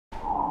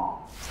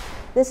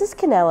This is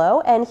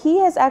Canelo, and he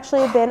has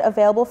actually been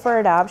available for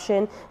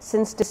adoption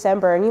since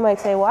December. And you might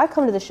say, well, I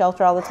come to the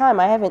shelter all the time.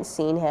 I haven't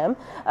seen him.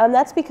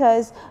 That's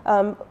because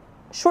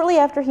shortly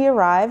after he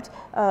arrived,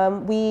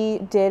 we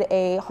did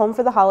a Home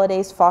for the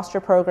Holidays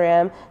foster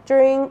program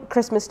during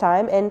Christmas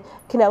time, and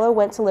Canelo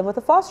went to live with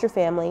a foster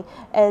family,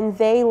 and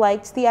they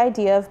liked the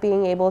idea of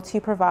being able to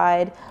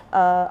provide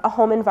a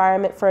home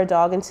environment for a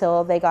dog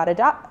until the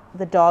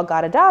dog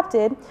got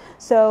adopted.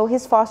 So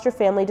his foster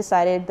family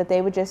decided that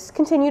they would just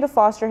continue to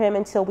foster him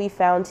until we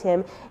found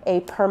him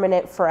a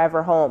permanent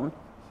forever home.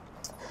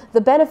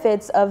 The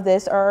benefits of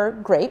this are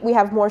great. We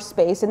have more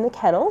space in the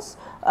kennels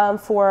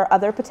for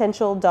other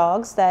potential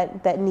dogs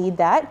that need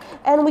that.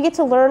 And we get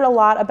to learn a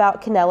lot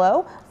about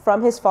Canelo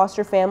from his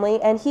foster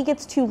family, and he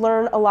gets to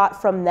learn a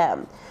lot from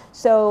them.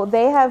 So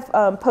they have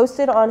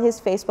posted on his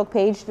Facebook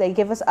page. They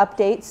give us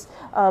updates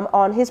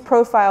on his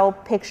profile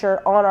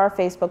picture on our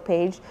Facebook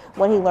page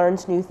when he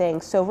learns new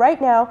things. So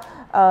right now,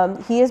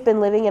 he has been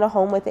living in a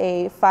home with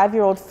a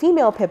 5-year-old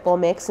female pit bull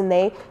mix, and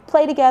they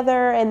play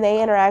together and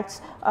they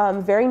interact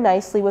very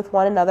nicely with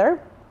one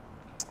another.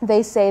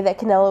 They say that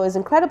Canelo is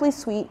incredibly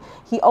sweet.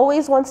 He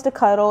always wants to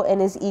cuddle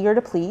and is eager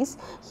to please.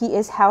 He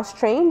is house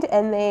trained,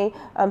 and they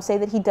say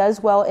that he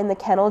does well in the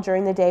kennel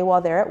during the day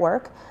while they're at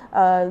work.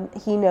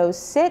 He knows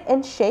sit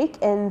and shake,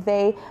 and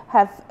they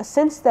have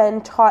since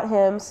then taught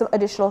him some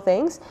additional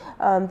things.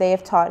 They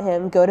have taught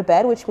him go to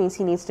bed, which means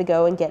he needs to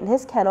go and get in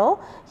his kennel.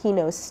 He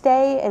knows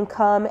stay and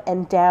come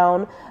and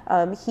down.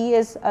 He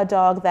is a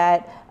dog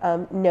that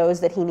knows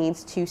that he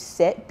needs to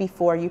sit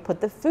before you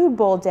put the food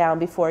bowl down,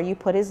 before you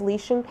put his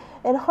leash and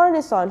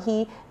harness on.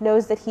 He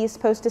knows that he's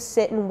supposed to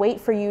sit and wait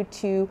for you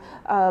to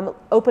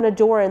open a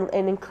door and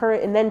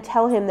encourage, and then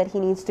tell him that he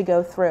needs to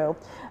go through.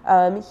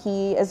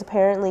 He is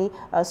apparently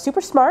super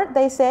smart,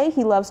 they say.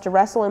 He loves to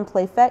wrestle and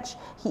play fetch.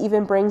 He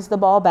even brings the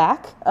ball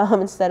back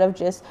instead of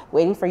just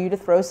waiting for you to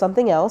throw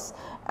something else.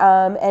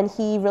 And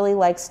he really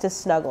likes to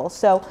snuggle.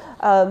 So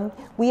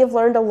we have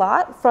learned a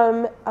lot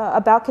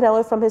about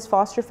Canelo from his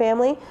foster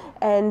family,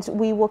 and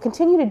we will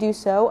continue to do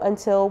so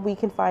until we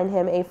can find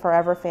him a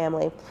forever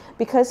family.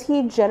 Because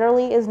he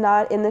generally is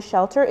not in the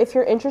shelter, if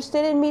you're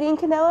interested in meeting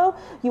Canelo,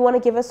 you want to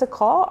give us a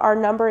call. Our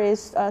number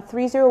is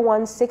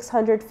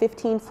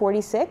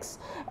 301-600-1546,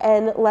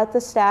 and let the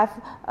staff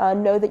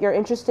know that you're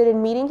interested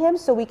in meeting him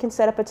so we can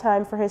set up a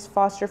time for his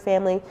foster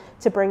family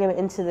to bring him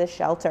into the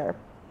shelter.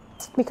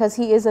 Because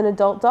he is an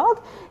adult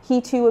dog,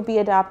 he too would be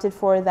adopted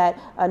for that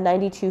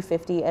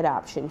 $92.50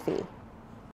 adoption fee.